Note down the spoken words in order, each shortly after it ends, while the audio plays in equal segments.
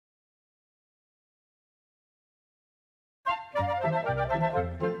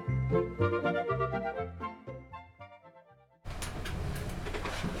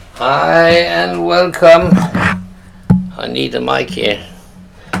Hi and welcome. I need a mic here.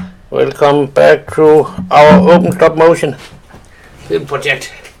 Welcome back to our open Stopmotion film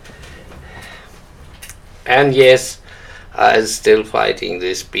project. And yes, I'm still fighting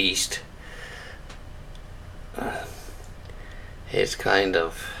this beast. It's kind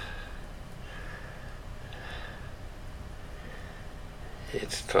of...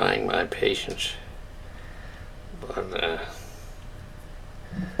 it's trying my patience. But...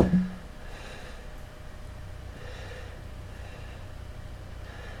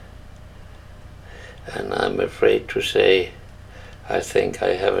 and I'm afraid to say I think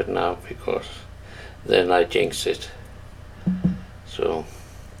I have it now, because then I jinx it. So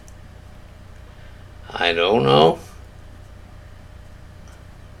I don't know.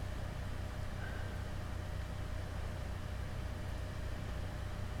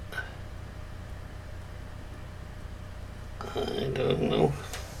 I don't know.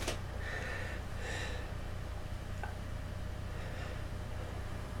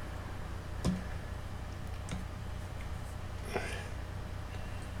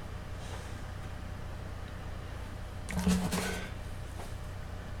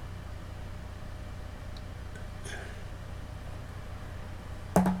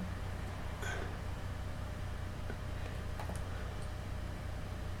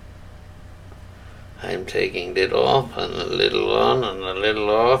 I'm taking it off and a little on and a little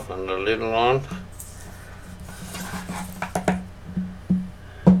off and a little on.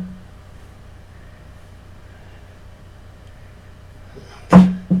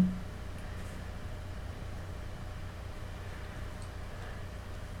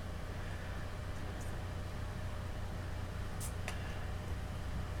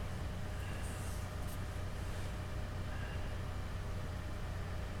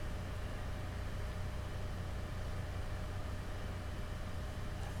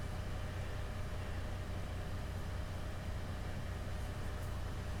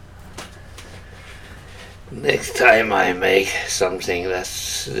 Next time I make something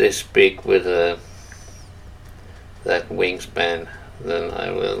that's this big with that wingspan, then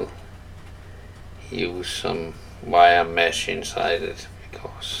I will use some wire mesh inside it,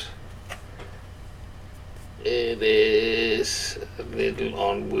 because it is a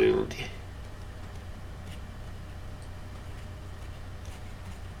little unwieldy.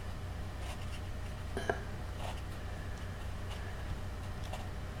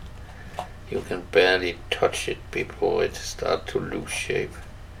 You can barely touch it before it starts to lose shape.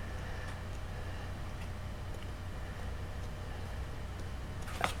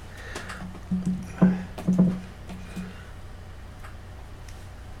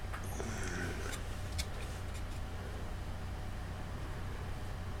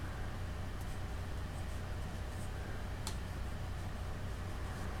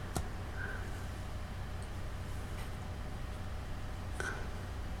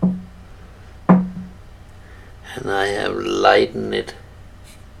 And I have lightened it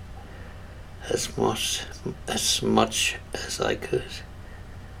as much as I could.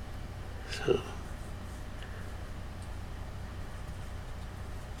 So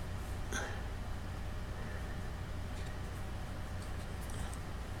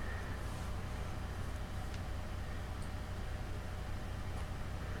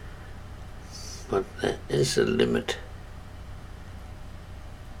but there is a limit.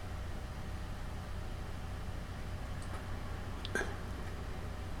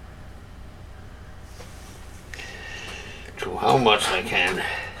 To how much I can.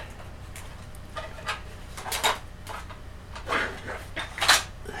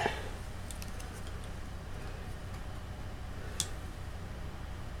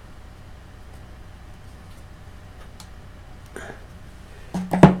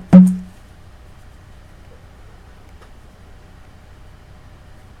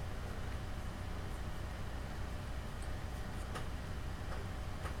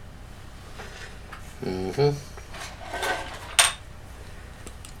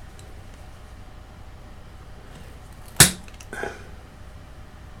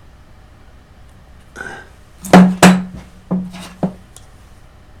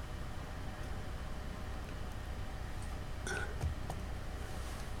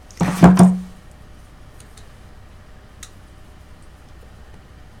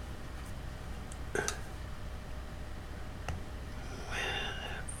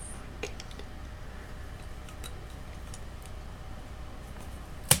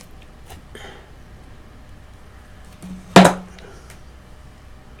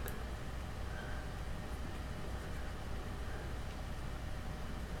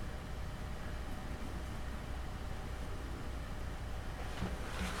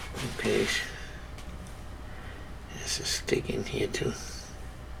 place. There's a stick in here too.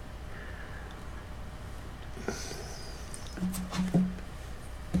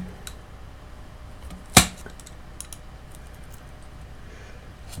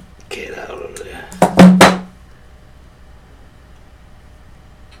 Get out of there.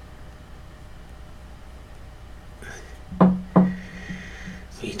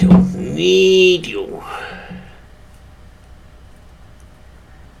 We don't need you.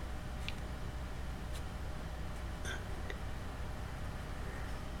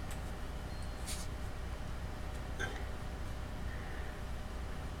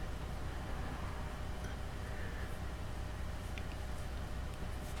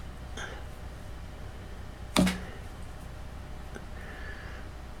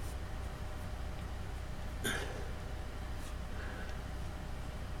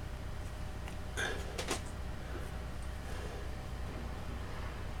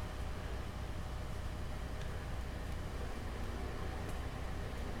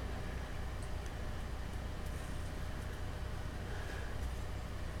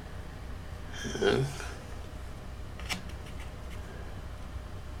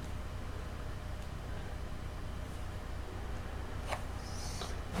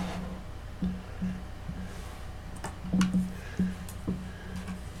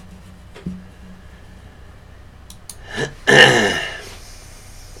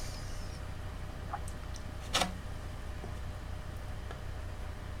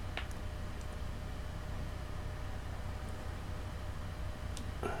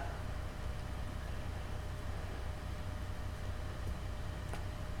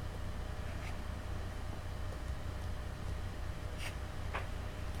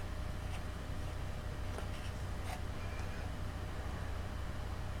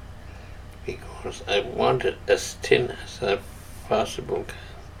 Because I want it as thin as I possibly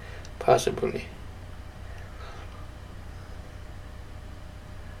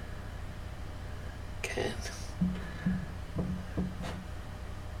can.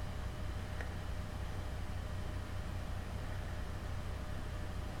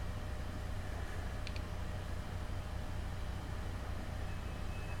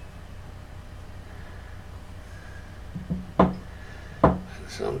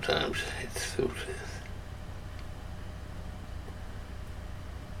 Sometimes it's too thin.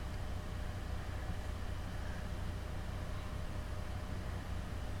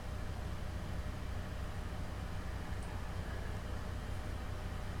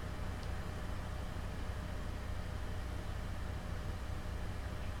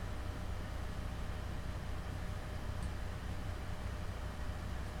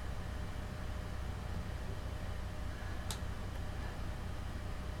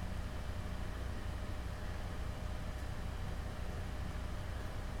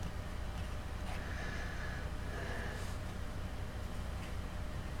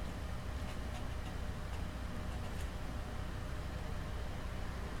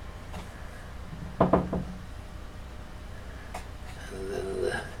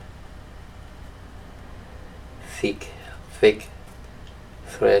 Thick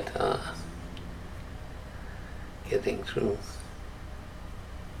thread are getting through.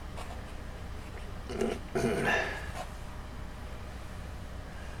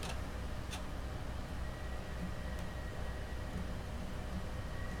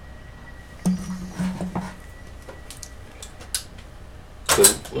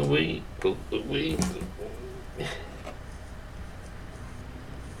 Boop away.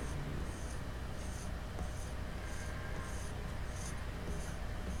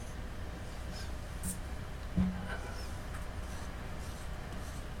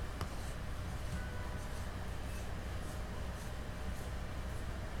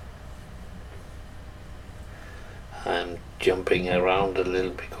 I'm jumping around a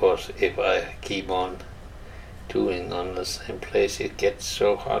little because if I keep on doing on the same place, it gets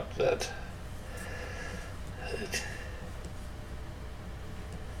so hot that it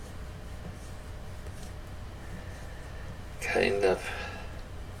kind of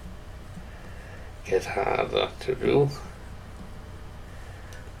gets harder to do.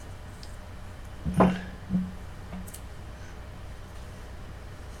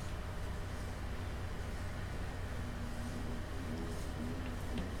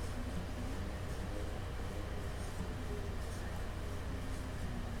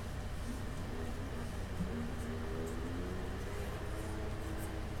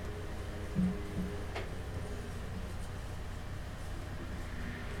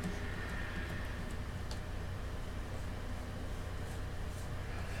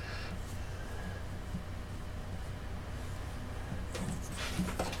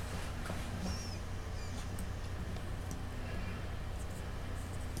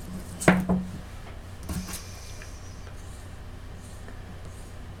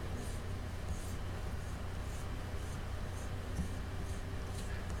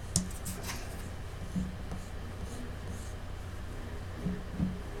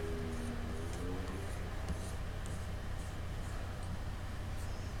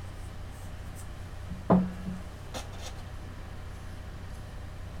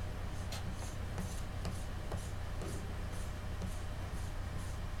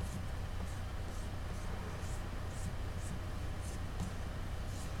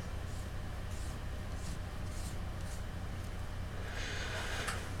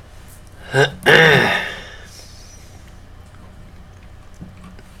 One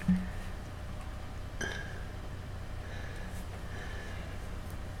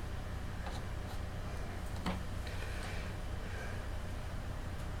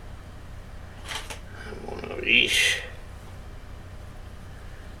of these.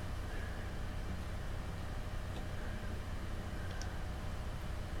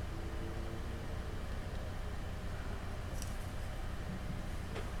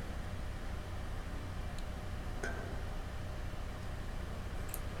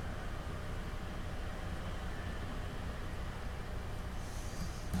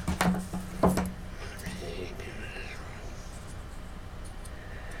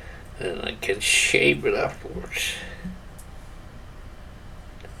 And I can shape it afterwards.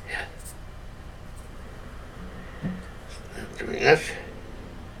 Yeah. I'm doing that.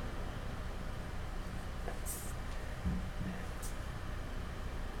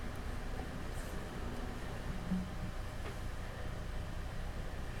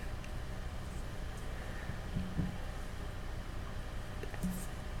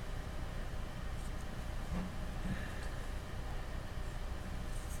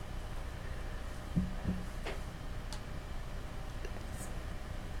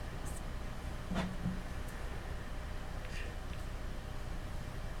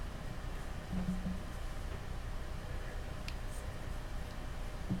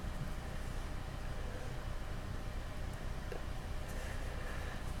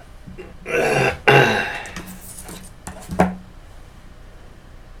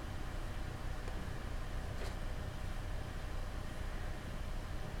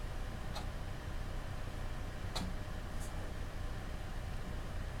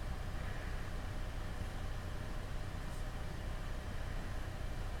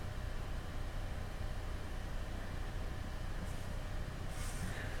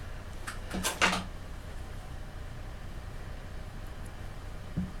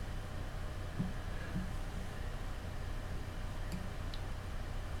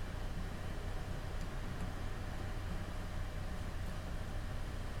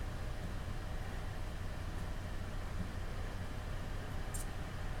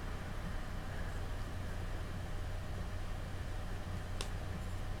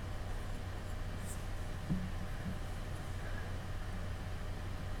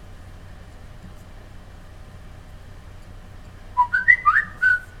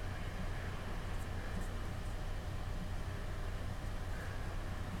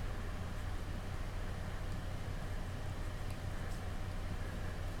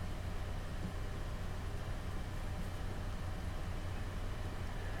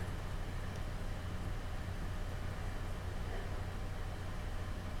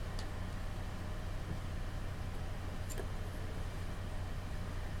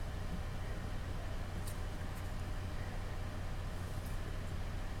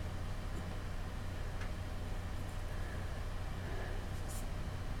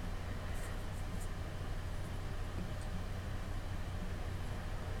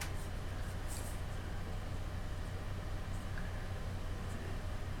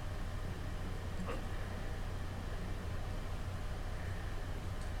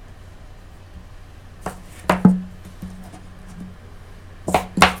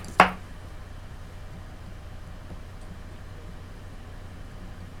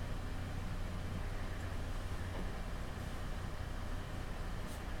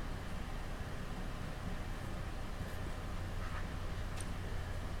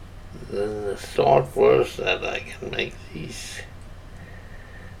 Then the thought was that I can make these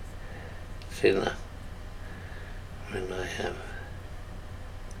thinner when I have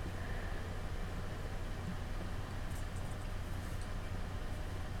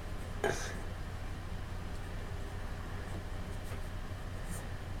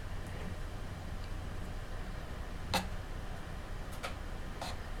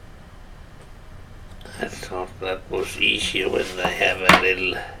I thought that was easier when they have a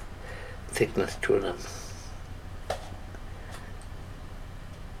little thickness to them.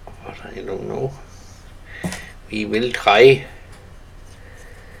 But I don't know. We will try.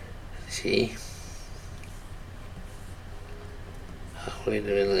 See how it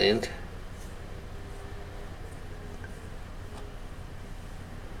will end.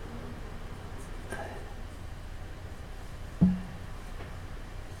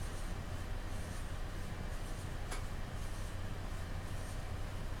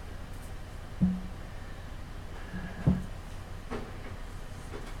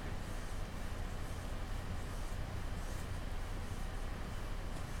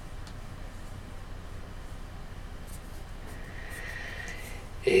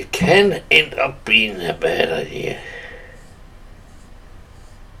 It can end up being a bad idea.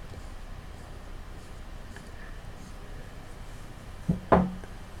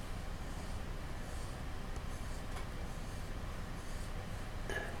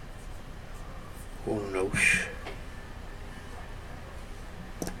 Who knows?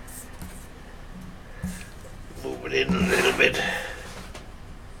 Move it in a little bit.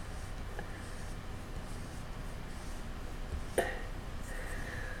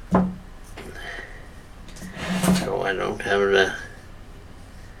 So I don't have the...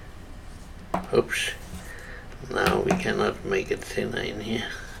 Oops. Now we cannot make it thinner in here,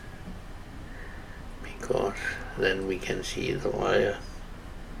 because then we can see the wire.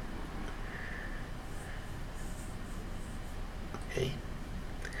 Okay.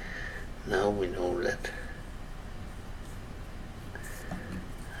 Now we know that.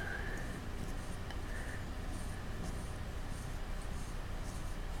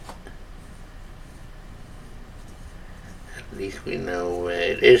 At least we know where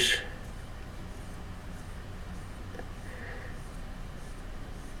it is.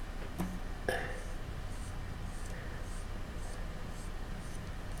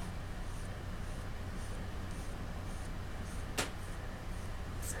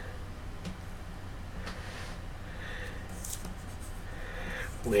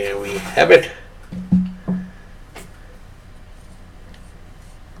 Where we have it.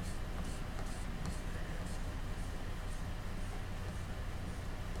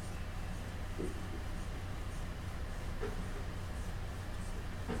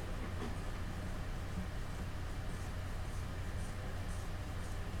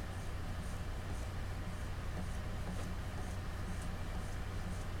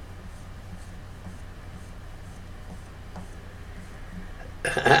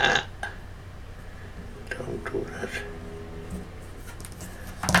 Don't do that.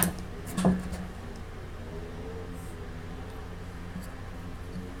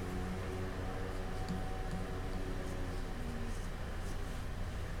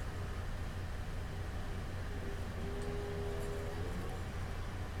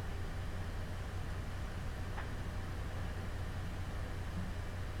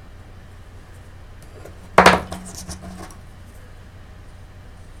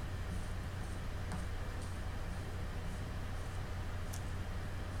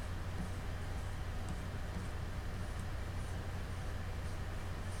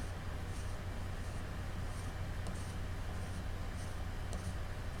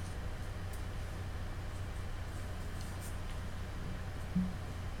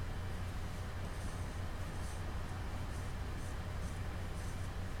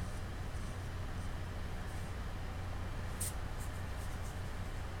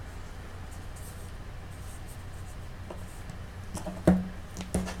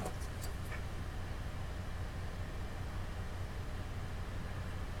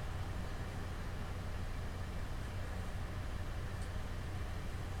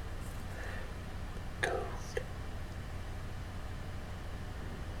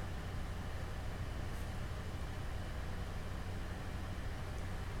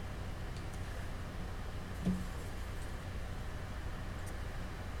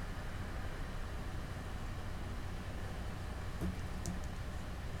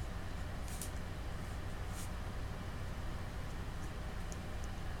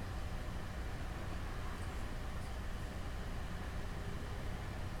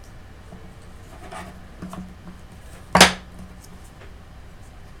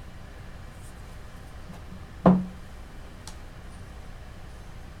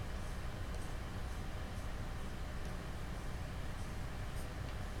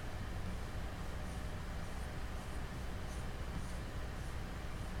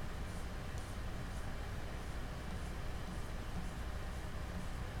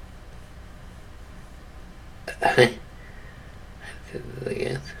 I did it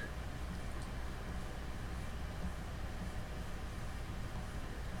again.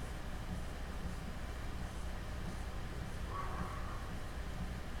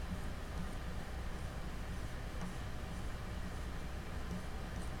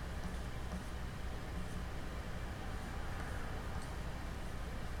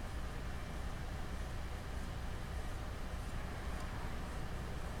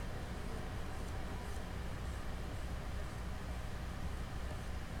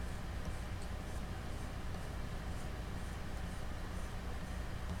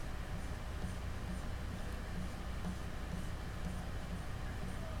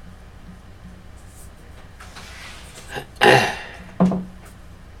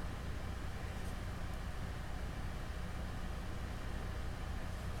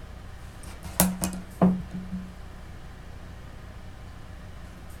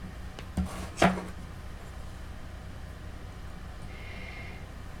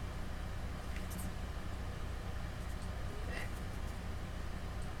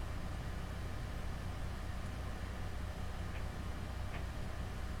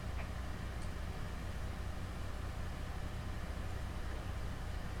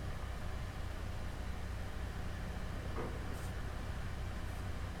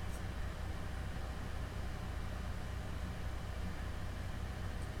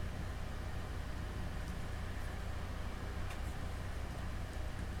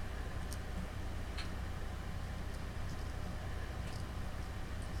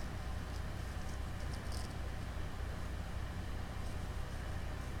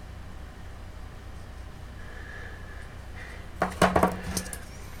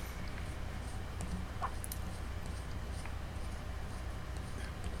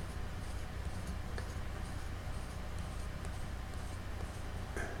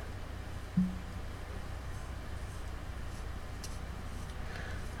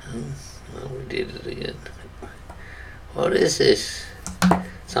 did it again. What is this?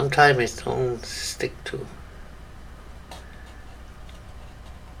 Sometimes it don't stick to.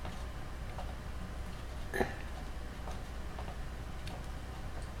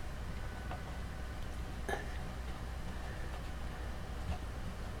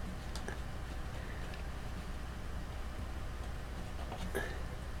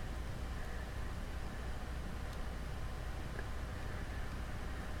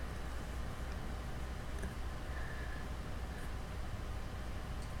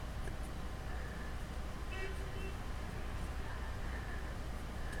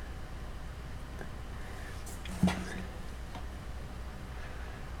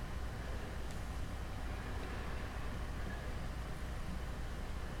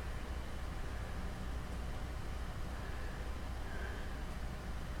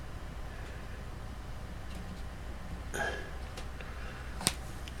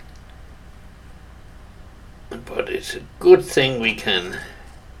 But it's a good thing we can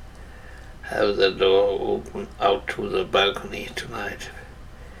have the door open out to the balcony tonight,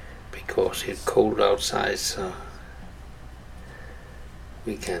 because it's cold outside, so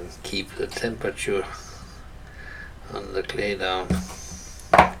we can keep the temperature on the clay down.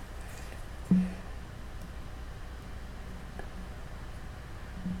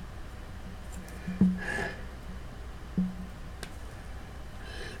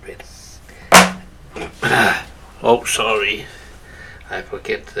 Oh, sorry, I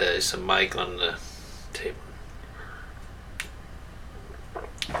forget there is a mic on the table.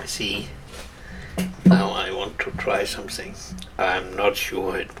 See, now I want to try something. I'm not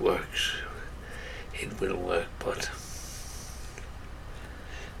sure it works. It will work, but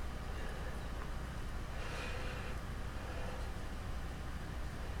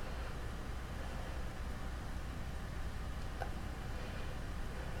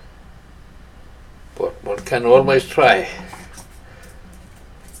one can always try.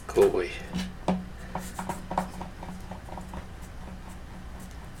 Go away.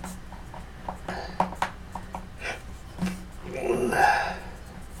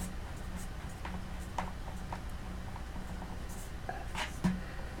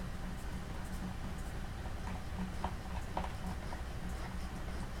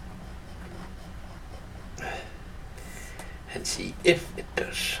 And see if it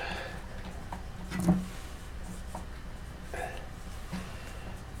does.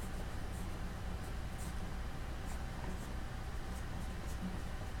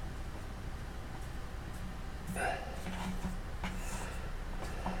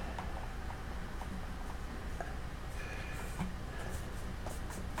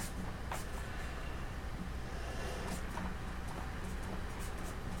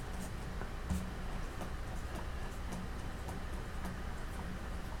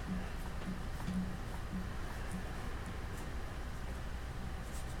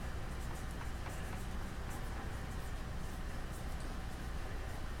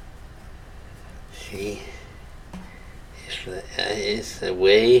 See, is a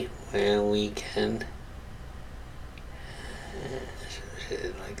way where we can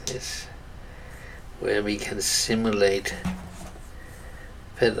like this, where we can simulate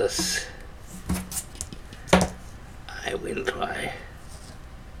feathers. I will try.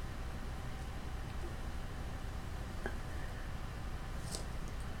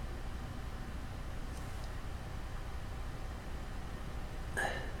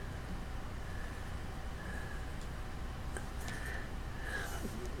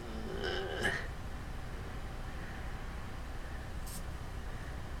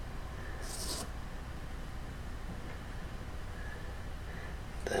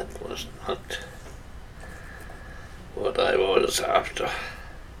 That was not what I was after.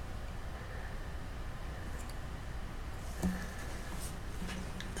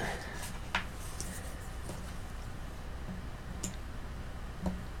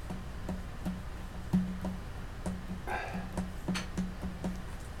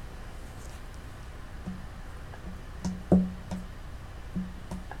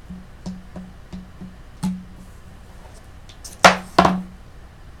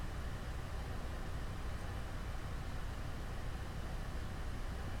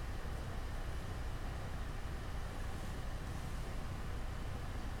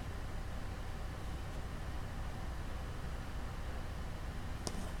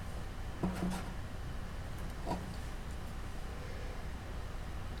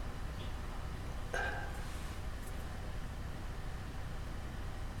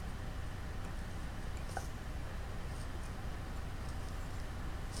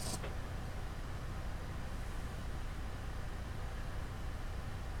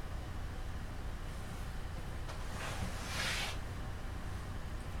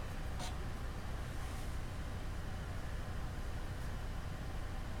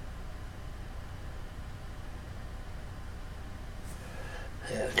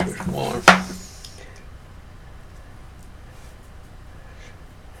 Yeah, too small.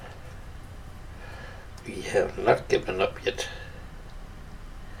 We have not given up yet.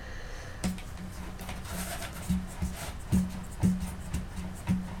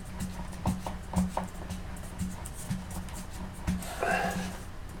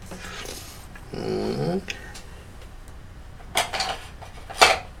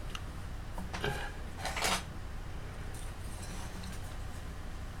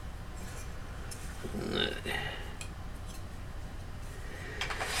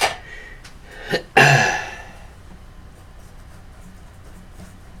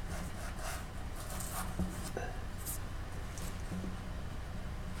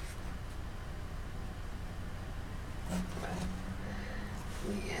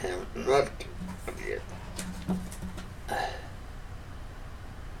 We have not given up yet.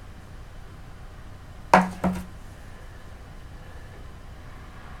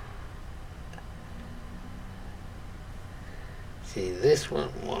 See, this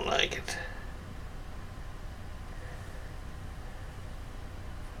one more like it.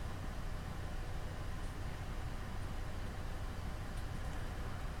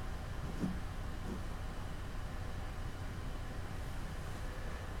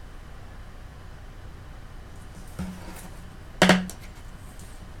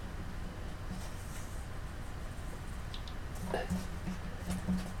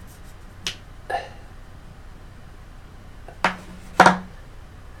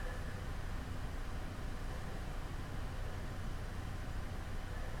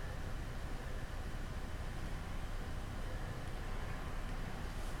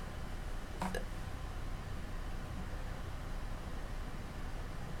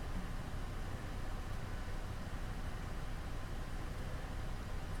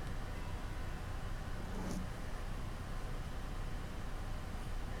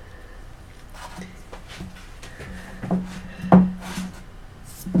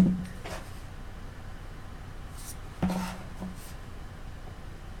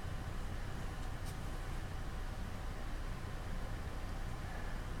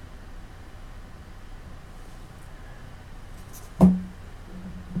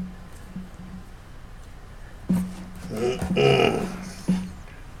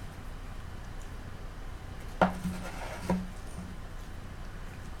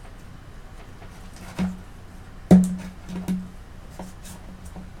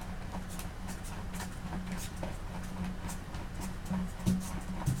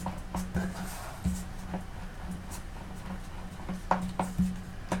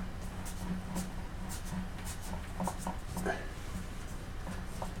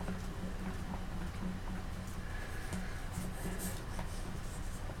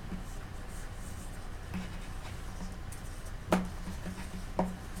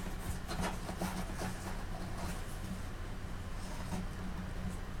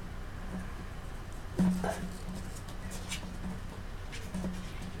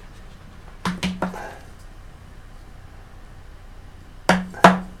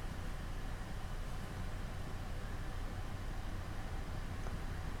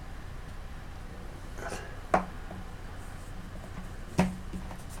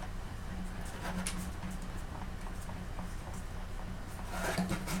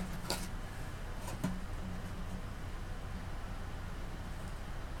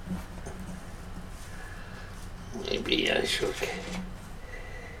 Maybe I should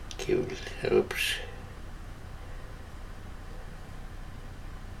kill it. Oops.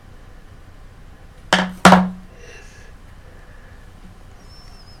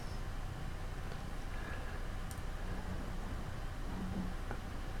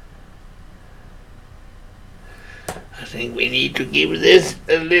 I think we need to give this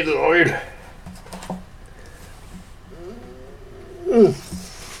a little oil.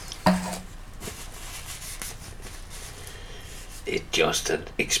 It's just an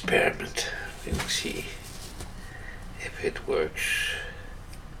experiment. We'll see if it works.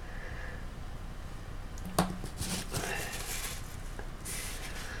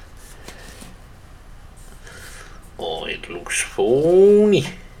 Oh, it looks phony.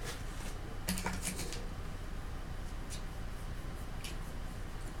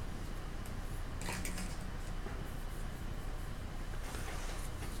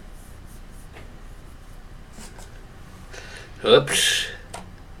 Oops.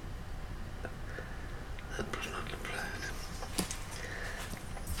 That was not the plan.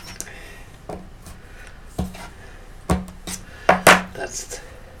 That's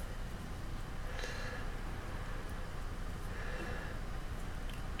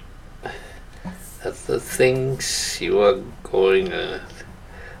the things you are going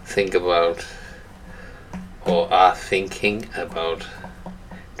think about or are thinking about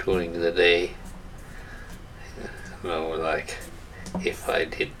during the day. You know, like if I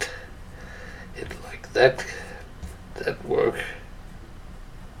did it like that work,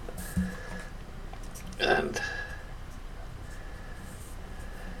 and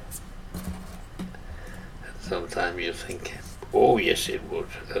sometimes you think, oh yes it would,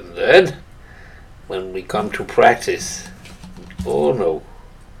 and then when we come to practice, oh no,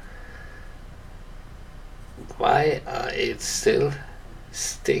 why are it still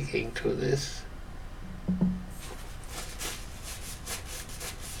sticking to this?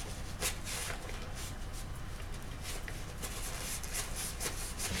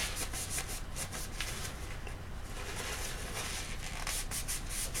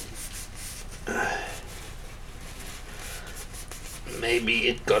 Maybe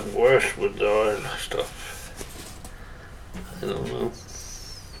it got worse with the oil stuff. I don't know.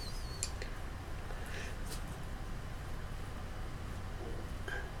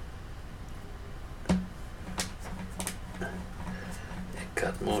 It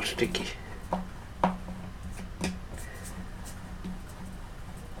got more sticky.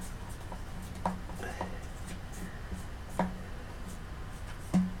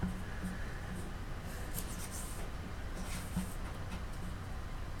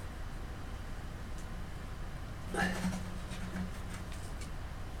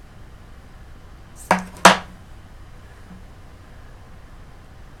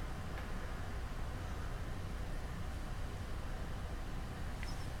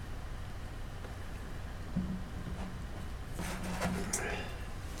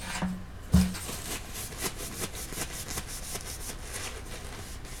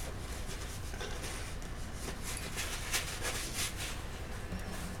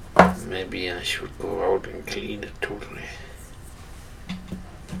 Maybe I should go out and clean it totally.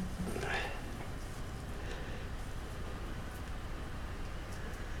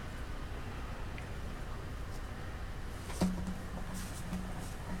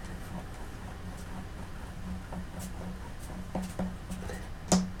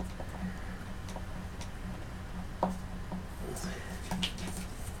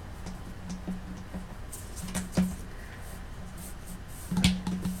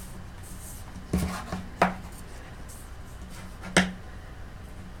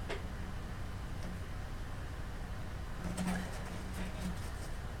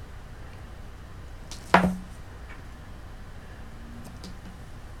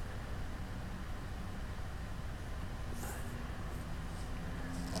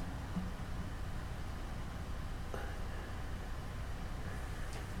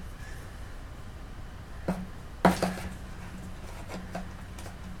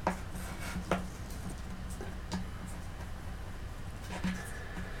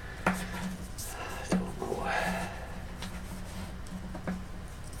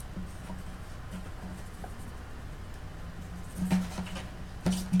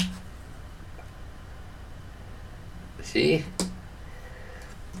 See?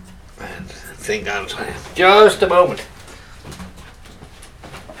 And I think I'll try. Just a moment.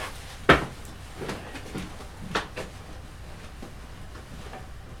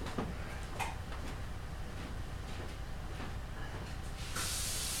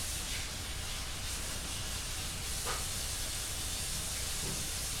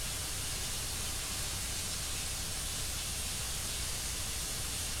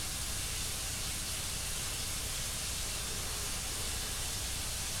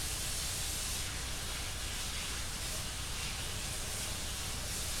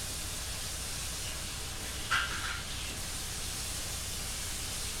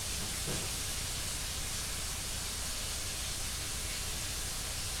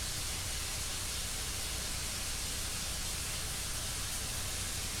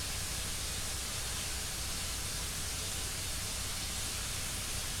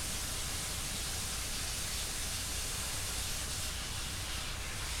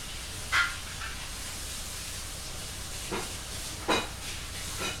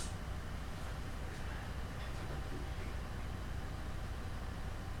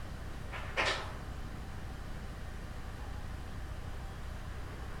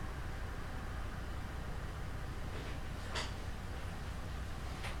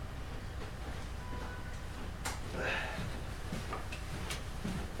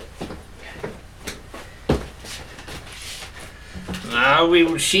 Now we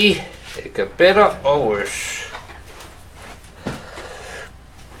will see it got better or worse.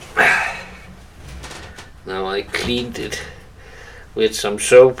 Now I cleaned it with some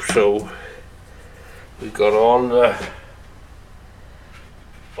soap, so we got all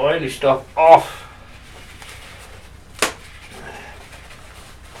oily stuff off.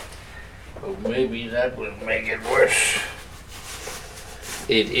 Or maybe that will make it worse.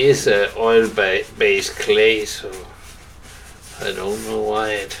 It is an oil-based clay, so I don't know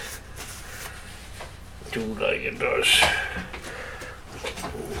why it do like it does.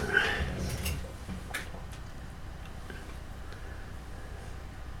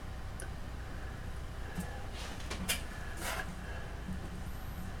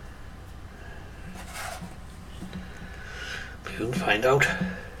 We will find out.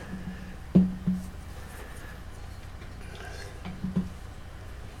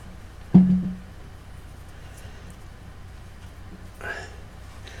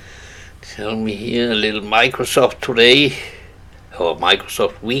 Tell me here a little Microsoft today, or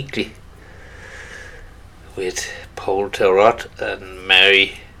Microsoft Weekly, with Paul Tarot and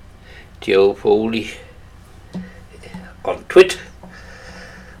Mary Jo Foley on Twitter.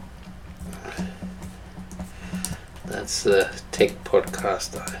 That's the tech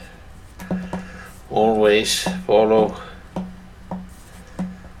podcast I always follow.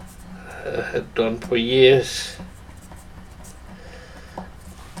 Have done for years.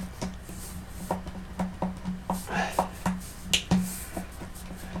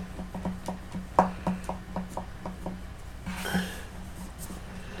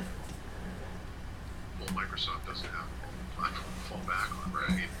 Microsoft doesn't have a platform to fall back on,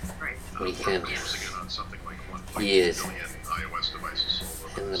 right? We can Using it on something like 1.2 Yes. billion iOS devices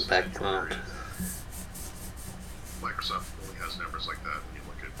sold over in the this background. period. Microsoft only has numbers like that when you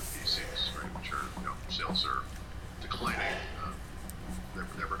look at the PCs, right? Which are, sales are declining. They're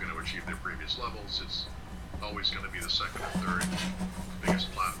never going to achieve their previous levels. It's always going to be the second or third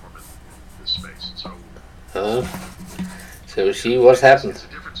biggest platform in this space. And so see what happened. It's a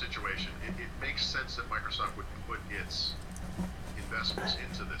different situation. It makes sense that Microsoft would put its investments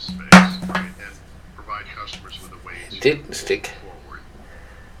into this space, right, and provide customers with a way to Didn't stick. move forward.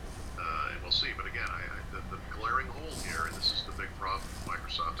 And we'll see. But again, the glaring hole here, and this is the big problem with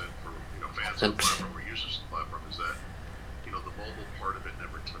Microsoft and for fans of the platform or users of the platform, is that the mobile part of it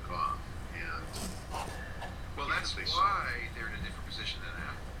never took off. And well, that's why they're in a different position than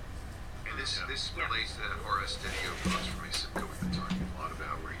Apple. And this relates to that Horace Didio post from Simco we've been talking a lot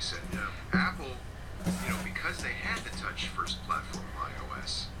about, where he said, Apple, because they had the touch first platform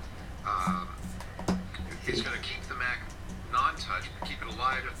iOS, is going to keep the Mac non-touch, but keep it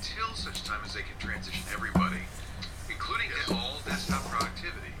alive until such time as they can transition everybody, including all desktop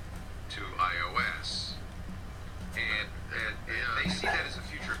productivity, to iOS. And they see that as a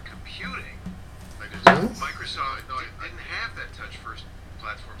future of computing. Microsoft didn't have that touch first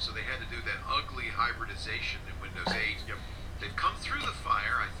platform, so they had to do that ugly hybridization in Windows 8. They've come through the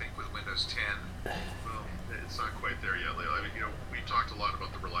fire, I think, with Windows 10. well, it's not quite there yet. I mean, we talked a lot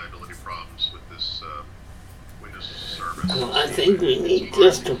about the reliability problems with this Windows as a service. Well, I think we need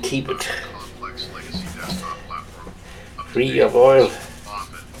just to keep it complex legacy desktop platform free of oil.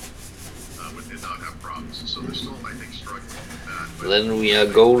 Often did not have problems, and so they're still, I think, struggling with that. But Then we are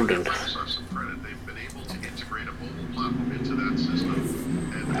golden. Microsoft some credit. They've been able to integrate a mobile platform into that system,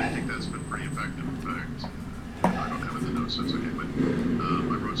 and I think that's been pretty effective. In fact, I don't have it in the notes, so it's okay, but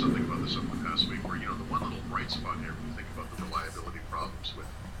I wrote something about this over the past week where, the one little bright spot here, when you think about the reliability problems with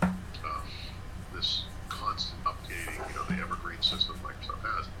this constant updating, the evergreen system Microsoft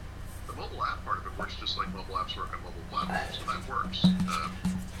has, the mobile app part of it works just like mobile apps work on mobile platforms, so that works.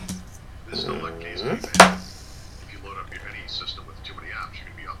 This is still not the case. If you load up any system with too many apps,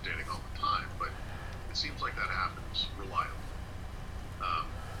 you're going to be updating all the time, but it seems like that happens reliably.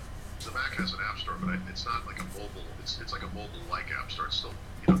 The Mac has an app store, but it's not like a mobile. It's like a mobile-like app store. It's still,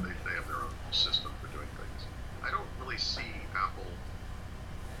 they have their own system for doing things. I don't really see Apple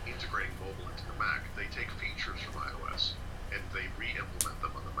integrating mobile into the Mac. They take features from iOS and they re-implement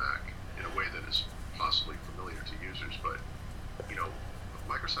them on the Mac in a way that is possibly familiar to users. But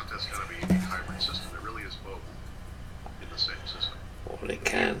Microsoft has kind of a unique hybrid system. It really is both in the same system. All they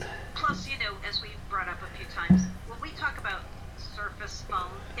can. Plus, as we've brought up a few times, when we talk about Surface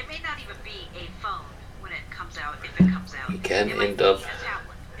phone, it may not even be a phone when it comes out, if it comes out. We can It might end be up a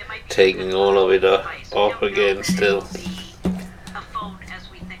tablet. It might be taking all of it device. We off don't know again that still. it will be a phone as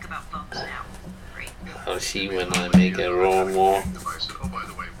we think about phones now. Right? I'll see when I make a raw more. Device. And, oh, by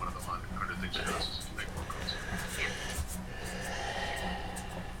the way, one of the 100 things it does is to make more calls.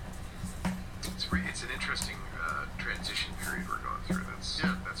 It's an interesting transition period we're going through.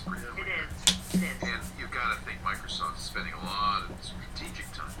 That's pretty cool. It is. And you've got to think Microsoft's spending a lot of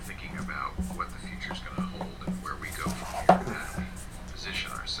strategic time thinking about what the future's going to hold and where we go from here and how do we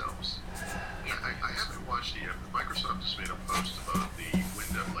position ourselves. I haven't watched the Microsoft just made a post about the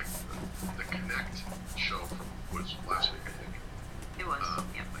Windows,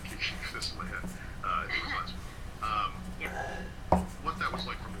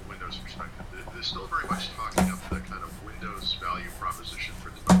 they're still very much talking up the kind of Windows value proposition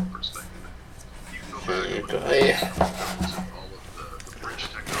for developers thing. You can go back and look at Windows and all of the bridge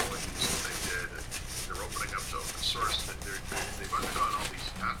technologies that they did, and they're opening up to open source, and they've undergone all these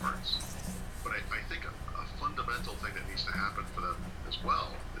patchworks. But I think a fundamental thing that needs to happen for them as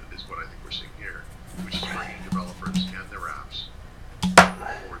well is what I think we're seeing here, which is bringing developers and their apps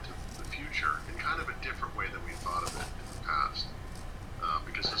forward to the future in kind of a different way than we thought of it in the past.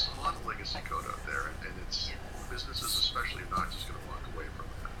 Because there's a lot of legacy code out there, and it's businesses especially are not just going to walk away from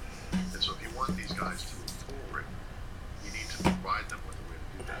that. And so if you want these guys to move forward, you need to provide them with a way to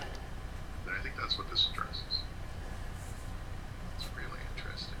do that. And I think that's what this addresses. It's really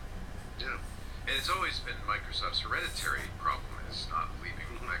interesting. Yeah. And it's always been Microsoft's hereditary problem is not leaving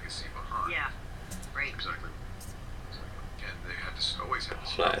legacy behind. Yeah, right. Exactly. And they had to always have to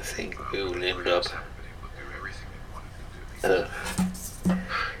So I think we will end up haven't been able to do everything they wanted to do.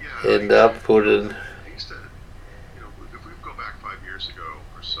 end up putting Things to, if we go back 5 years ago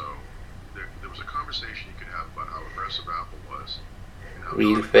or so, there was a conversation you could have about how aggressive Apple was. And how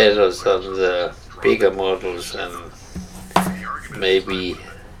real not feathers aggressive on the bigger models, and the argument maybe is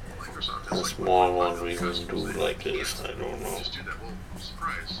Microsoft a has like small 1.5 one we million will do customers. like this. I don't know. Just do that. Well,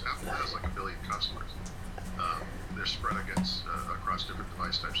 surprise, Apple has like 1 billion customers. They're spread across different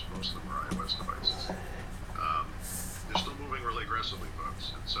device types. Most of them are iOS devices. They're still moving really aggressively,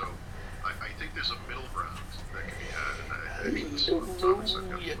 folks. And so I think there's a middle ground that can be had. And I mean, this is one of the topics I've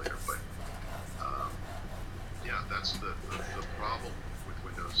got later. But yeah, that's the problem with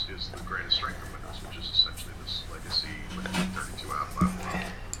Windows is the greatest strength of Windows, which is essentially this legacy Win32 app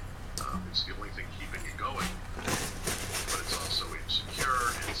platform. It's the only thing keeping it going, but it's also insecure.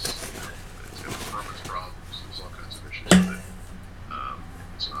 It's got performance problems. There's all kinds of issues with it.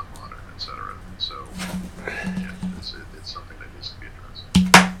 It's not modern, etc. And so, yeah, it's something that needs to be addressed.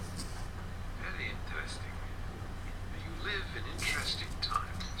 Very interesting. You live in interesting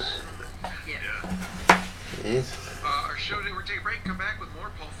times. Yeah. Yes. Our show today, we're taking a break. Come back with more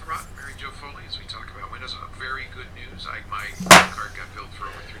Paul Thurrott and Mary Jo Foley as we talk about Windows. Very good news. My card got billed for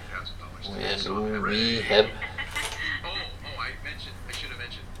over $3,000 today. And So I'm we ready. have I should have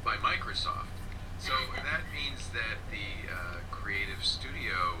mentioned by Microsoft. So that means that the Creative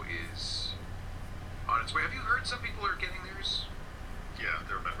Studio is on its way. Have you heard some people are getting theirs? Yeah,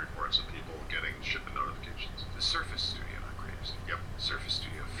 there have been reports of people getting shipment notifications. The Surface Studio, not Creative Studio. Yep. Surface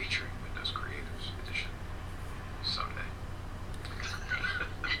Studio featuring Windows Creative Edition someday.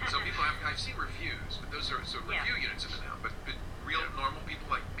 So people have, I've seen reviews, but those are review units have been out. But real normal people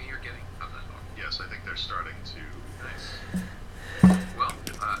like me are getting. I'm not normal. Yes, I think they're starting to. Nice. Well,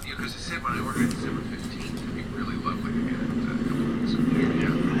 because it said when I ordered it December 15th, it'd be really lovely to get it. Yeah,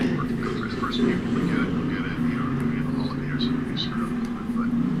 for the first people to get it, will get it. Maybe in the holidays, it'll be screwed up a little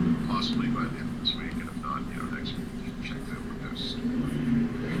bit, but possibly by the end of this week, and if not, next week. You can check the Windows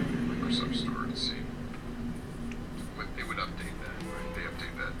Microsoft Store and see what they would update that. Right? They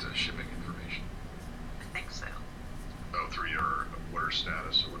update that shipping information. I think so. Oh, through your order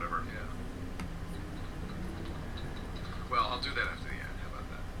status or whatever. Yeah. Well, I'll do that after the end. How about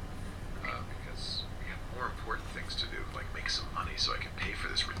that? Because we have more important things to do, like make some money so I can pay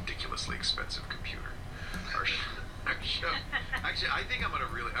for this ridiculously expensive computer. Our show. Actually, I think I'm gonna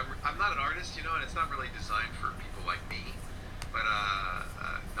really. I'm not an artist, and it's not really designed for people like me. But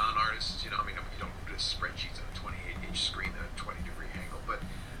non-artists, I mean, you don't do spreadsheets on a 28-inch screen at a 20-degree angle. But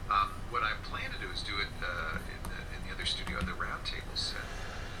what I plan to do is do it in the other studio, the round table set.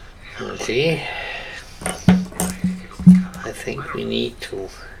 see. I think we need to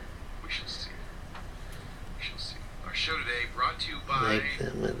We shall see. We shall see. Our show today brought to you by make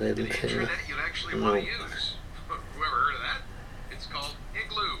them a an little intranet you'll actually want to use. Whoever heard of that? It's called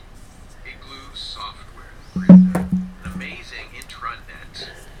Igloo. Igloo software. An amazing intranet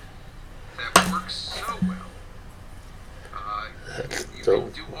that works so well. You so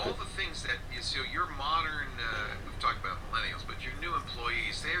can do all the things that your modern, we've talked about millennials, but your new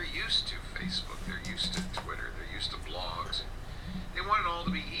employees, they're used to Facebook, they're used to Twitter, they're used to blogs. They want it all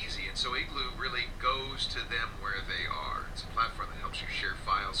to be easy, and so Igloo really goes to them where they are. It's a platform that helps you share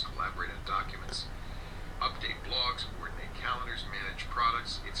files, collaborate on documents, update blogs, coordinate calendars, manage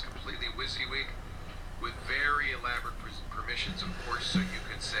products. It's completely WYSIWYG with very elaborate permissions, of course, so you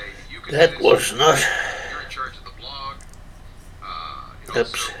can say, that was not. you're in charge of the blog. It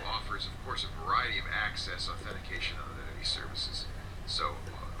Oops. also offers, of course, a variety of access, authentication, and identity services. So,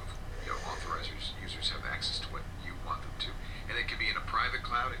 authorized users have access to what you want them to. And it can be in a private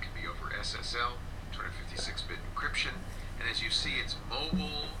cloud, it can be over SSL, 256-bit encryption. And as you see, it's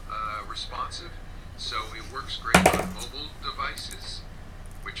mobile responsive. So it works great on mobile devices,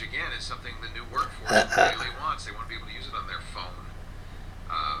 which again is something the new workforce really wants. They want to be able to use it on their phone,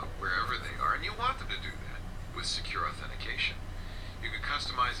 wherever they are, and you want them to do that with secure authentication. You can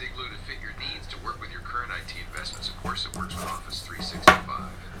customize Igloo to fit your needs to work with your current IT investments. Of course, it works with Office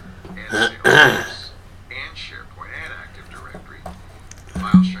 365 and Salesforce and SharePoint and Active Directory.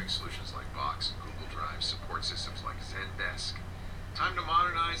 File sharing solutions like Box and Google Drive, support systems like Zendesk. Time to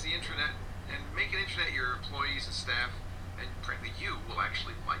modernize the intranet and make an intranet your employees and staff, and frankly you, will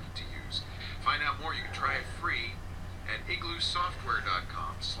actually like to use. Find out more. You can try it free at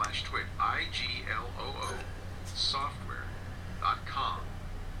igloosoftware.com/twit. IGLOO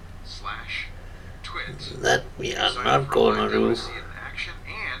software.com/twit. That we are not gonna do. See it in action.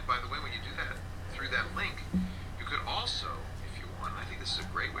 And by the way, when you do that through that link, you could also, if you want, I think this is a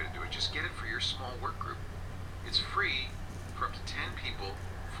great way to do it, just get it for your small work group. It's free for up to 10 people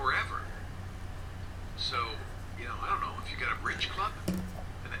forever. So, you know, I don't know, if you got a bridge club, a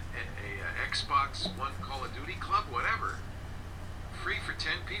Xbox One Call of Duty club, whatever, free for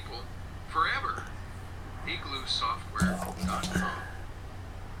 10 people forever.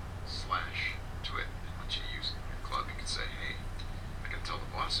 igloosoftware.com/twit. And once you use it in your club, you can say, hey, I can tell the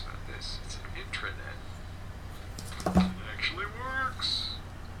boss about this. It's an intranet. It actually works.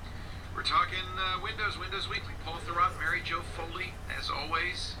 We're talking Windows Weekly. Paul Thurrott, Mary Jo Foley, as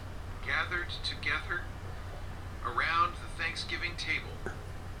always, gathered together around the Thanksgiving table.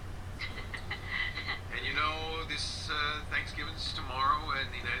 And you know, this Thanksgiving's tomorrow in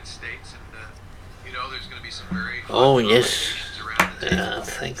the United States, and you know there's going to be some very fun yes. around the table. Yeah,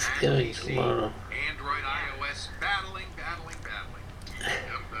 Thanksgiving PC, tomorrow. Android, iOS, battling.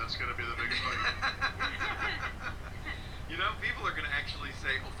 Yep, that's going to be the big fight. You know, people are going to actually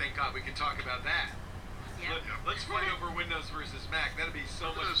say, oh, thank God we can talk about that. Yeah. Let's fight over Windows versus Mac. That'd be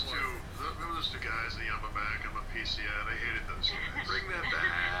so much more. Those two guys, I'm a Mac, I'm a PC, and I hated those guys. Bring that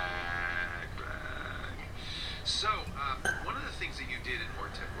back. So, one of the things that you did in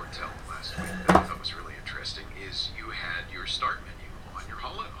Mortel last week that I thought was really interesting is you had your start menu on your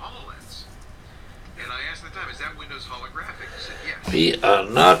HoloLens. And I asked at the time, is that Windows holographic? You said yes. We are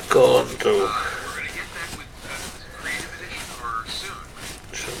not going to. We're going to get that with Creative Edition or soon.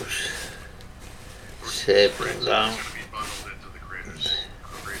 Seven down. It's going to be bundled into the Creators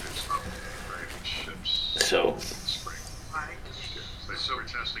update, right, which ships So. in spring. So we're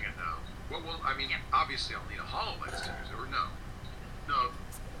testing it now. Well, I mean, obviously I'll need a HoloLens to use it, or no? No,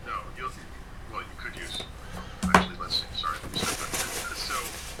 you could use, actually, let's see, sorry, let me step back. So,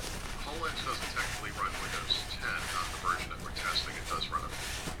 HoloLens doesn't technically run Windows 10, not the version that we're testing. It does run a,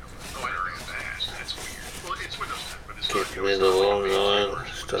 Oh, I don't know that. That's weird. well, it's Windows 10, but it's Get not, rid it's of not all like a the mainstream other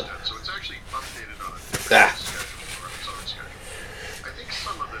version of stuff. Windows 10. So it's actually updated on a different schedule, or its own schedule. I think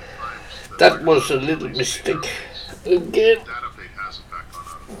some of the times That was a little mistake. Again. that update has in fact gone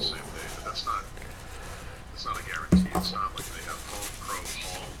out on the same day, but that's not a guarantee. It's not like they have Home Pro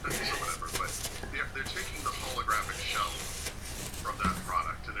Hall or whatever, but they're taking the holographic shell from that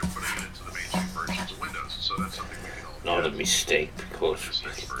product and they're putting it into the mainstream versions of Windows, so that's something we can all Not a get. mistake, because This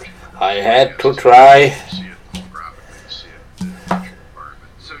next version. I had to try. You see it holographically, you see it in the virtual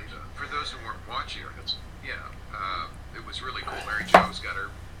environment. So, for those who weren't watching, It's- it was really cool. Mary Jo's got her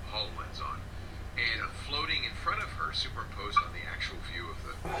HoloLens on, and floating in front of her, superimposed on the actual view of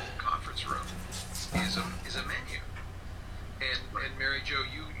the conference room, is a menu. And Mary Jo,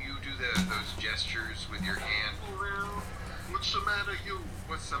 you do those gestures with your hand. What's the matter, you?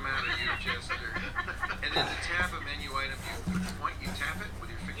 What's the matter, you gesture? And then to tap a menu item, you tap it with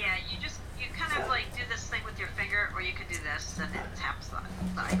your finger. Yeah, you kind of like do this thing with your finger, or you can do this and it taps the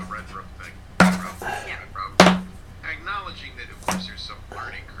The side. red room thing. Yeah. Acknowledging that, of course, there's some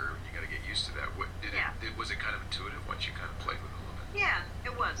learning curve, and you got to get used to that. Yeah. Was it kind of intuitive once you kind of played with it a little bit? Yeah,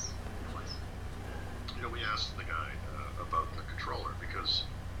 it was. We asked the guy about the controller because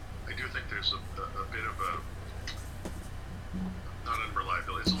I do think there's a bit of a not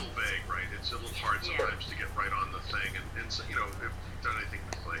unreliability. It's a little vague, right? It's a little hard sometimes to get right on the thing, and so, if you've done anything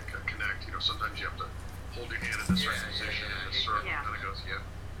with like Connect, sometimes you have to hold your hand in a certain position and the circle Yeah. kind of goes. Yeah.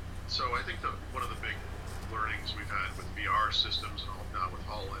 So I think one of the big learnings we've had with VR systems and all now with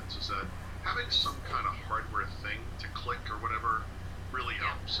HoloLens is that having some kind of hardware thing to click or whatever really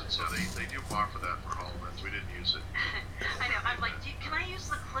helps, and so they do offer that for HoloLens. We didn't use it. I know. I'm like, can I use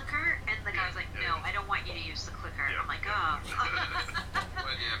the clicker? And the guy's like, no, I don't want you to use the clicker. Yeah. I'm like, oh.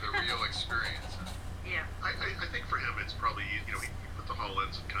 When you have the real experience. Yeah. I think for him it's probably he put the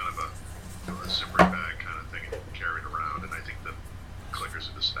HoloLens in kind of a zipper bag kind of thing and carry it around, and I think the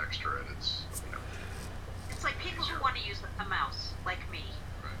clickers are just extra, and it's It's like people who want to use a mouse, like me,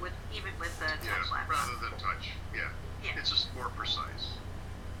 even with the touch laptop. rather than touch. Yeah. Yeah. It's just more precise.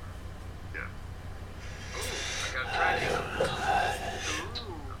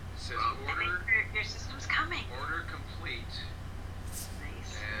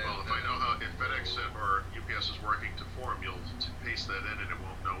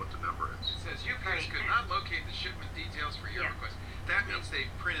 know what the number is. It says UPS could not locate the shipment details for your request. That means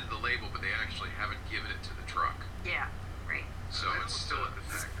they printed the label, but they actually haven't given it to the truck. Yeah, right. So it's still at the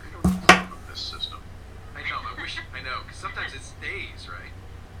factory. I don't approve of this system. I know. I know. Because sometimes it's days, right?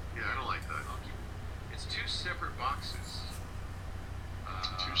 Yeah, I don't like that. It's 2 separate boxes.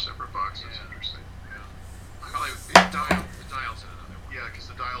 Two separate boxes. Yeah. Interesting. Yeah. Probably the dial's in another one. Yeah, because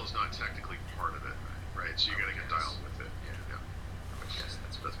the dial is not technically part of it, right? So you're gonna get dialed with it. Yeah. Yes,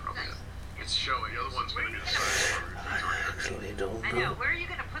 That's probably it. it's showing. The other one's gonna be the size of our refrigerator. Actually, don't I know. know. Where are you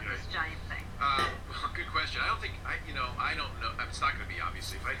going to put this giant thing? Well, good question. I don't think I don't know. It's not going to be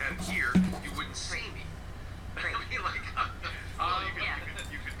obviously. If I had it here, you wouldn't see me. I mean, like, Well,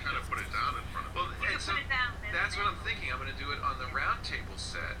 you could kind of put it down in front of well, it. and so Put it down. that's what I'm thinking. I'm going to do it on the round table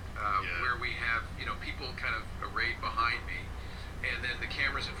set, where we have people kind of arrayed behind me, and then the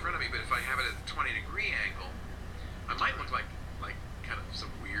camera's in front of me. But if I have it at a 20-degree angle, I might look like kind of some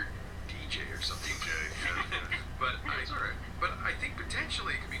weird DJ or something. But That's all right. But I think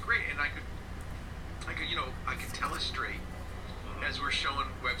potentially it could be great, and I could telestrate as we're showing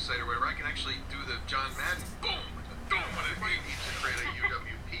website or whatever. I can actually do the John Madden boom. What if you need to create a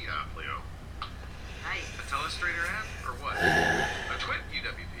UWP app, Leo? Nice. A telestrator app or what? A twit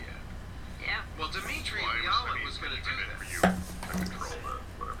UWP app. Yeah. Well, Dimitri Well, Yalin was going to do that. for you to control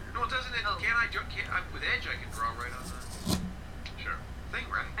whatever you're No, doesn't it? Oh. With Edge I can draw right on the Sure. thing,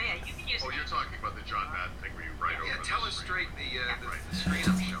 right? Oh, yeah, you can use Oh, you're talking about the John Madden thing where you write over Yeah, the telestrate screen. the screen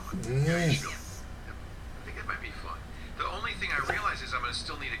I'm showing. Yeah, you Mm. should. I think that might be fun. The only thing I realize is I'm going to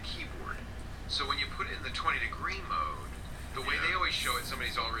still need a keyboard. So when you put it in the 20-degree mode, the way they always show it,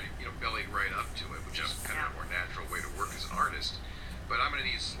 somebody's already bellied right up to it, which is kind of a more natural way to work as an artist. But I'm going to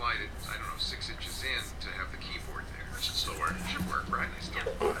need to slide it, 6 inches in to have the keyboard there. That should still work. It should work, right? I still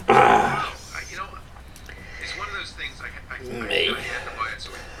it's one of those things I had to buy it so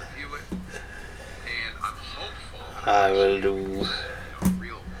we can review it, and I'm hopeful. I will do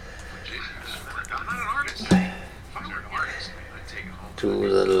Real legit use for it. I'm not an artist. If I were an artist, I'd take it home. do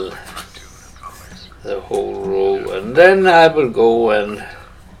the Comics. whole row, and then I will go and I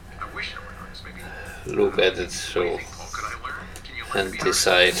wish I were an artist. Maybe. look at it What do you so think, Paul? Could I learn? Can you learn and to be an artist?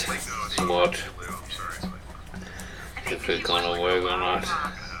 decide Like, what Leo, I'm sorry. I think if it's gonna work or not.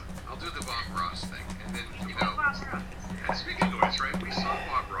 I'll do the Bob Ross thing, and then And speaking of which, right, we saw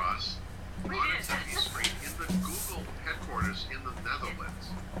Bob Ross We on a did. TV screen in the Google headquarters in the Netherlands.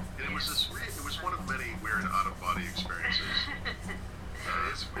 And it was it was one of many weird out-of-body experiences.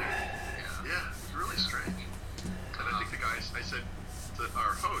 it's weird. Yeah, it was really strange. And I think the guys, I said to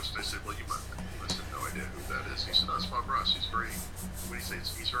our host, well, you must have no idea who that is. He said, no, it's Bob Ross. He's very, what do you say,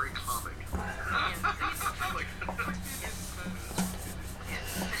 he's very calming. Like,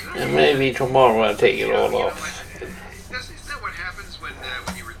 And maybe tomorrow I'll take it all off. Isn't that what happens when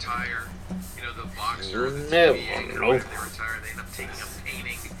you retire? The boxer, or the Never TV anchor, know. whenever they retire, they end up taking a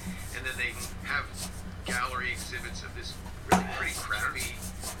painting, and then they have gallery exhibits of this really pretty crappy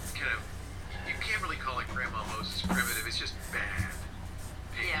kind of. You can't really call it Grandma Moses primitive. It's just bad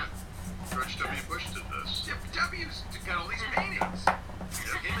painting. Yeah. George W. Bush did this. Yep, W's got all these paintings.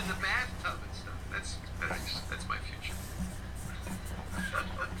 Him in the bathtub and stuff. That's my future.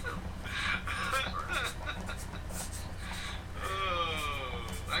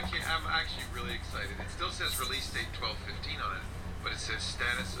 I'm actually really excited. It still says release date 12/15 on it, but it says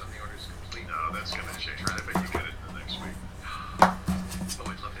status on the order is complete. No, that's going to change. I bet you get it in the next week. Oh,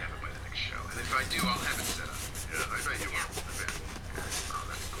 I'd love to have it by the next show. And if I do, I'll have it set up. Yeah, I bet you will. I bet. Oh,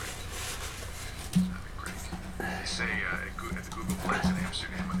 that'd be great. That'd be great. They say at the Google Place in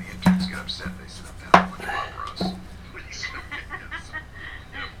Amsterdam, when the interns get upset, they sit them down and watch Bob Ross.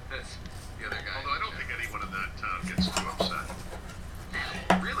 That's the other guy. Although I don't think anyone in that town gets too upset.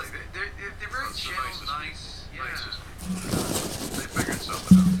 Really, they're very It's the chill, nicest nice. people. Yeah. Nicest people. They figured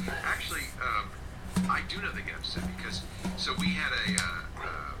something out. Actually, I do know they get upset because we had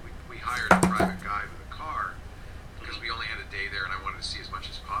we hired a private guy with a car because we only had a day there and I wanted to see as much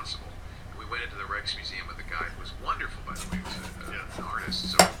as possible. And we went into the Rex Museum with the guy who was wonderful, by the way. He was an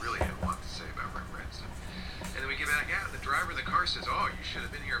artist, so we really had a lot to say about Rembrandt. And then we get back out, and the driver of the car says, "Oh, you should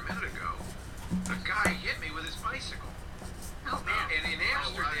have been here a minute ago. A guy hit me with his bicycle." Oh, man. And in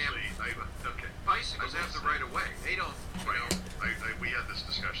Amsterdam, Okay. bicycles have the right of way. They don't, We had this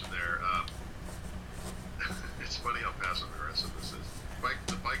discussion there. It's funny how passive aggressive this is.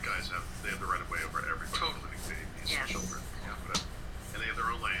 The bike guys have the right of way over everybody, Totally. including babies Yes. and children. Whatever. And they have their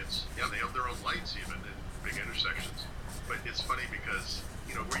own lanes. Yep. And they have their own lights even in big intersections. But it's funny because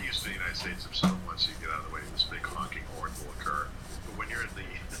we're used to the United States. If someone wants you to get out of the way, this big honking horn will occur. But when you're in the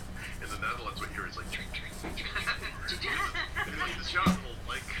Netherlands, what you hear is like, "Trink, trink, trink, trink, trink." And like this young little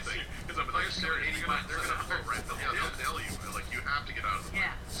bike they're 80 miles. They're gonna pull right. They'll nail you. Like you have to get out of the way.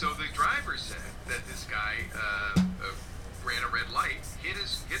 Yeah. So the driver said that this guy ran a red light, hit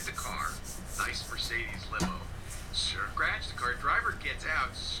the car, nice Mercedes limo, scratched the car. Driver gets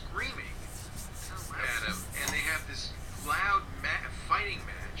out screaming at him, and they have this loud fighting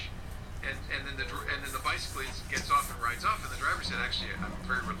match. And then the bicyclist gets off and rides off, and the driver said, "Actually, I'm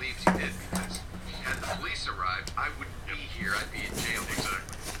very relieved he did, because had the police arrived, I wouldn't be here. I'd be in jail."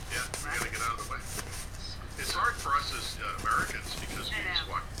 Exactly. Yeah, we gotta get out of the way. It's hard for us as Americans because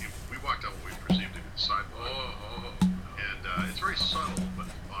we walked out what we perceived to be the sidewalk. And it's very subtle, but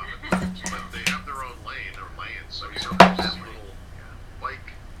they have their own lane or lanes. So sometimes these little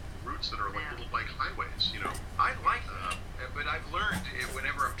bike routes that are like little bike highways. I like that, but I've learned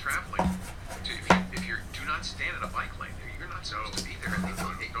whenever I'm traveling, if you do not stand in a bike lane, you're not supposed to be there.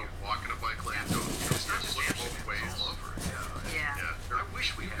 Don't walk in a bike lane. It's not just look both ways. all over. Yeah. I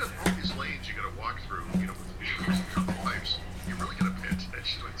wish we had all these lanes you gotta walk through. With a couple pipes. You really gotta pay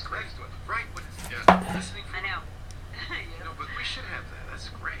attention. It's great. Right. Listening. I know. No, but we should have that. That's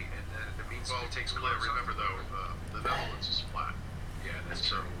great, and it means it takes. Remember though, the Netherlands is flat. Yeah, that's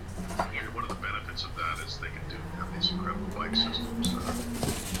so. One of the benefits of that is they can have these incredible bike systems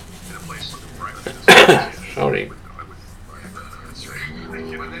in a place like private. Sorry. That's right.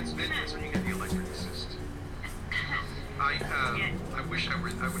 That's when you get the electric assist. I wish I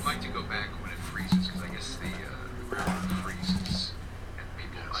would like to go back when it freezes, because I guess the ground freezes and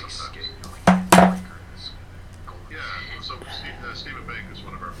people ice skate. So Stephen Bank is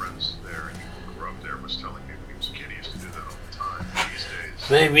one of our friends there, and he grew up there, was telling me when he was a kid he used to do that all the time. These days,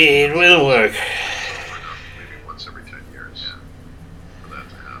 maybe it will work. Maybe once every 10 years for that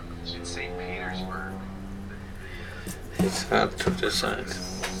to happen. In St. Petersburg, It's hard to decide. the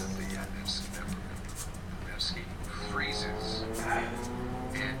Nevsky freezes,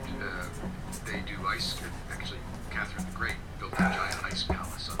 and they do ice. Actually, Catherine the Great built a giant ice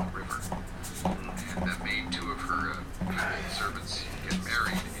palace on the river, and that made two of her servants get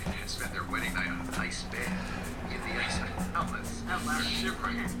married and spend their wedding night on an ice bed in the ice palace. They're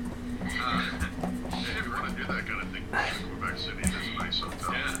shivering. If you want to do that kind of thing, Quebec City has a nice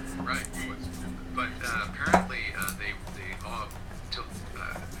hotel. Yeah, right. But apparently they all till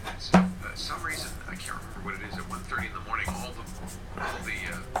some reason I can't remember what it is. At 1:30 in the morning, all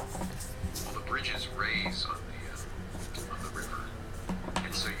the bridges raise on the river,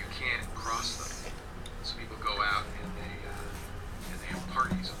 and so you can't cross them. So people go out and they have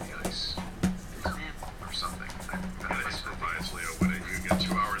parties on the ice or something. It's provides, Leo, when you get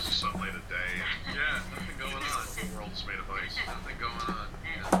 2 hours of sunlight a day. Nothing going on. The world's made of ice. Nothing going on.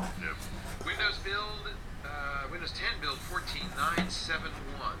 Yep. Windows 10 build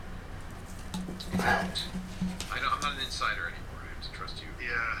 14.971. I'm not an insider anymore. I have to trust you.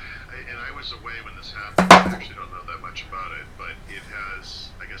 Yeah, and I was away when this happened. I actually don't know that much about it, but it has,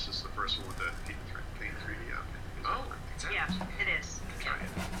 I guess it's the first one with that Paint 3D app. Oh, exactly. Yeah, it is. Try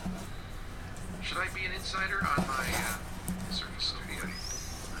it. Should I be an insider on my Surface Studio?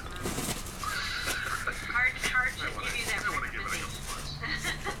 Hard to give you that I want to give it a couple months.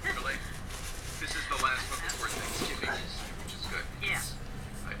 Really? This is the last one before Thanksgiving, which is good. Yeah.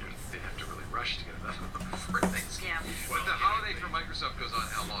 I didn't have to really rush to get another one before Thanksgiving. Yeah. But the holiday for Microsoft goes on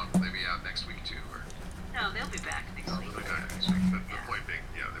how long? Will they be out next week too? Or? No, they'll be back next week. Okay, next week. The point being,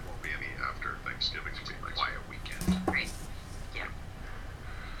 there won't be any after Thanksgiving. It'll be a quiet weekend. Right? Yeah.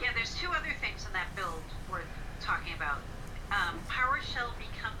 Yeah, there's two other things in that build worth talking about. PowerShell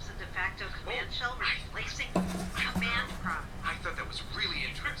becomes a de facto command shell, replacing command prompt. I thought that was really You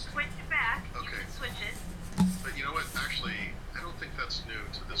can interesting. switch it back. You Okay. can switch it. But you know what? Actually, I don't think that's new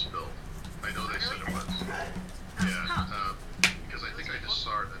to this build. I know they said it was. Yeah, because I think I just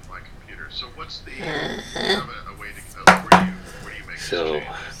saw it in my computer. So what's the? Do you have a way to? Where do you make this change?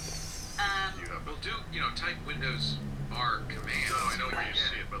 We'll type Windows R command. No, I know where you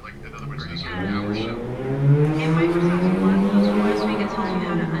see it, but like in other words, there's a PowerShell. In Microsoft's blog post last week, it tells you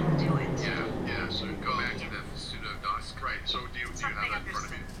how to undo it. Yeah. So Go back to the sudo dos. right. So do you have Something that in front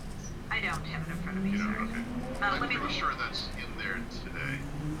of you? I don't have it in front of me, You sorry. don't. Okay. Let I'm me pretty look. sure that's in there today.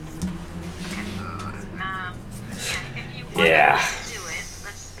 If you want to do it,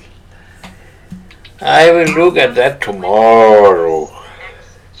 let's see. I will look at that tomorrow.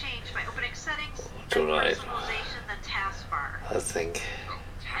 Change by opening settings, Tonight. personalization, then taskbar. I think. Oh,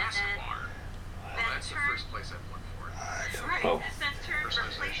 taskbar. Oh, that's the first place I've looked for it. Right, Oh. center,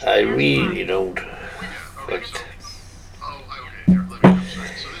 replace I taskbar really don't. Okay. But So, okay. Here, let me. I'm sorry.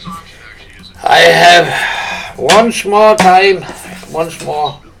 So this option actually isn't. I have once more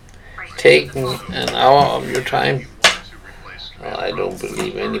taken an hour of your time. You want to replace Well, I don't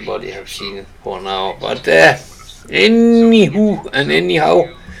believe anybody have seen it for now, but anywho and anyhow,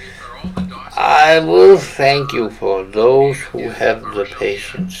 I will thank you for those who have the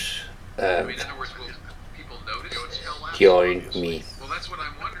patience and joined me Well, that's what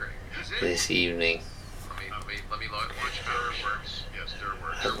I'm wondering. Is it? this evening. Let me launch how it works. Yes, there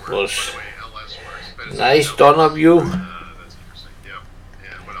works. It By was the way, LS works. But it's nice done of you, That's interesting. Yeah.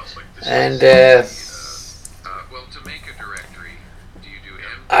 And what else? Like this and well, to make a directory, do you do M?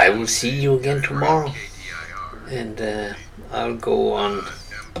 I will see you again or tomorrow, MKDIR? and I'll go on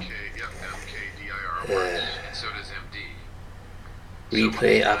MKDIR works. And so does MD.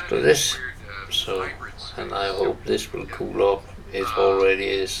 replay after this, Weird, so, hybrid space. and I hope this will cool off. It already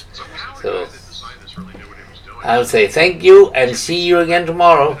is. So how So did the design this really knew what he was doing? I'll say thank you and see you again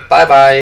tomorrow. Bye bye.